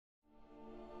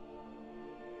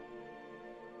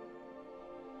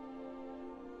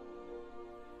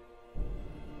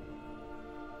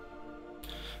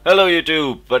Hello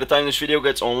YouTube! By the time this video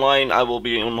gets online I will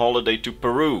be on holiday to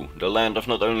Peru, the land of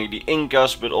not only the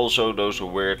Incas but also those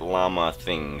weird llama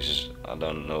things. I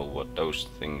don't know what those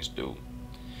things do.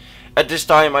 At this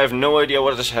time I have no idea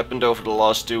what has happened over the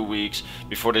last 2 weeks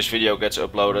before this video gets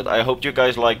uploaded. I hope you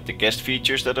guys like the guest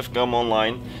features that have come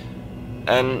online.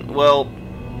 And well,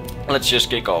 let's just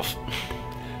kick off.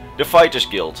 The Fighters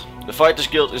Guild. The Fighters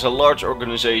Guild is a large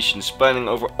organization spanning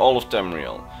over all of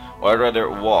Tamriel, or rather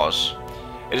was.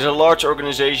 It is a large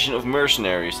organization of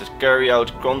mercenaries that carry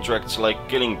out contracts like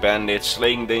killing bandits,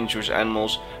 slaying dangerous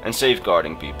animals and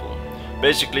safeguarding people.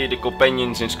 Basically the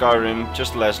companions in Skyrim,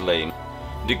 just less lame.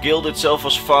 The guild itself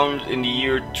was founded in the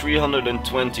year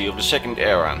 320 of the Second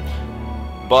Era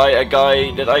by a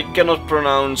guy that I cannot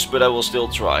pronounce, but I will still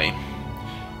try.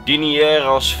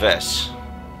 Dinieros Ves.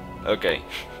 Okay.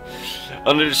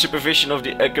 Under the supervision of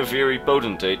the Ekaviri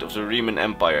potentate of the Riemann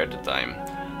Empire at the time.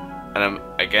 And I'm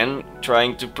again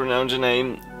trying to pronounce the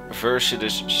name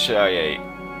Versidus Shaye.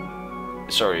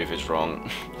 Sorry if it's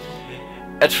wrong.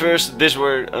 At first they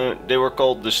were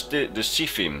called the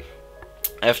Sifim,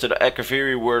 after the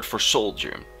Ekaviri word for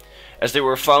soldier, as they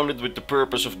were founded with the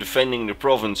purpose of defending the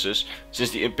provinces,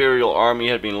 since the Imperial army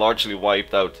had been largely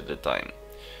wiped out at the time.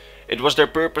 It was their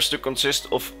purpose to consist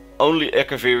of only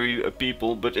Ekaviri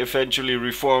people, but eventually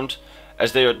reformed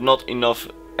as they had not enough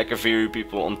Ekaviri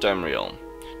people on Tamriel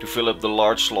to fill up the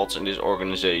large slots in this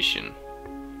organization.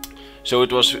 So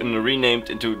it was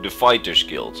renamed into the Fighters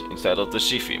Guild instead of the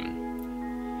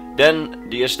Sifim. Then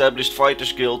the established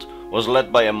Fighters Guild was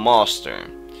led by a master.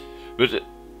 But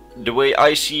the way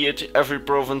I see it, every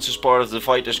province is part of the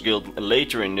Fighters Guild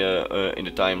later in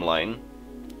the timeline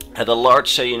had a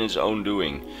large say in its own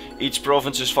doing. Each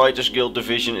province's Fighters Guild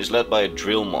division is led by a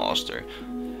drill master.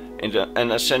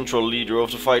 And a central leader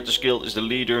of the Fighters Guild is the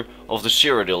leader of the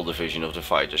Cyrodiil division of the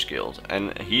Fighters Guild,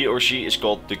 and he or she is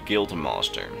called the Guild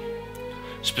Master.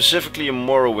 Specifically in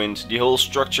Morrowind, the whole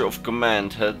structure of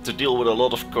command had to deal with a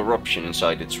lot of corruption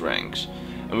inside its ranks,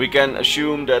 and we can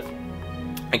assume that,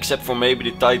 except for maybe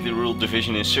the tightly ruled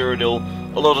division in Cyrodiil,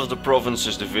 a lot of the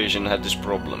province's division had this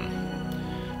problem.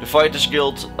 The Fighters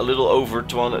Guild, a little over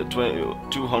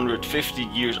 250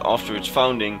 years after its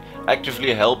founding,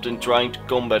 actively helped in trying to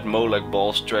combat Molag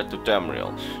Bal's threat to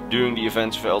Tamriel during the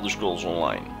events of Elder Scrolls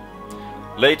Online.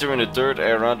 Later in the Third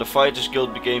Era, the Fighters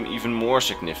Guild became even more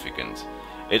significant.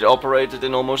 It operated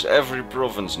in almost every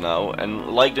province now,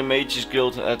 and like the Mages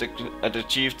Guild had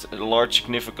achieved a large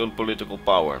significant political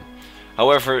power.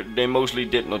 However, they mostly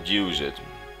did not use it.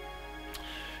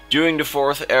 During the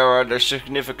Fourth Era, their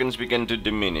significance began to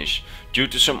diminish, due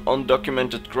to some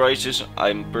undocumented crisis,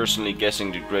 I'm personally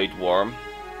guessing the Great War.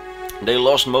 They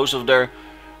lost most of their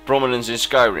prominence in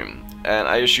Skyrim, and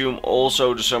I assume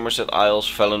also the Somerset Isles,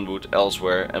 Felonwood,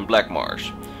 Elsewhere and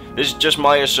Blackmarsh. This is just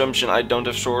my assumption, I don't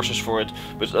have sources for it,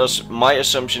 but my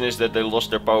assumption is that they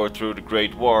lost their power through the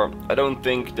Great War. I don't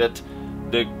think that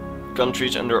the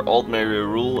countries under Altmerry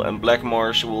rule and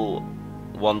Blackmarsh will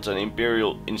want an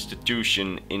imperial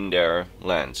institution in their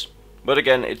lands. But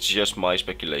again, it's just my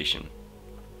speculation.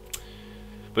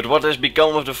 But what has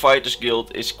become of the Fighters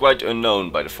Guild is quite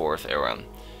unknown by the Fourth Era.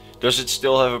 Does it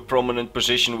still have a prominent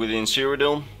position within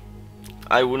Cyrodiil?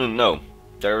 I wouldn't know.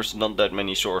 There's not that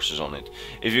many sources on it.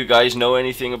 If you guys know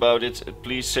anything about it,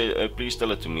 please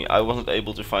tell it to me. I wasn't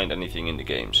able to find anything in the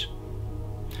games.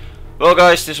 Well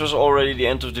guys, this was already the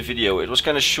end of the video. It was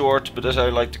kinda short, but as I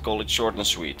like to call it, short and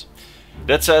sweet.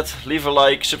 That said, leave a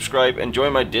like, subscribe and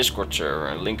join my Discord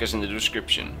server, link is in the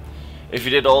description. If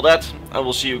you did all that, I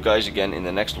will see you guys again in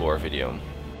the next lore video.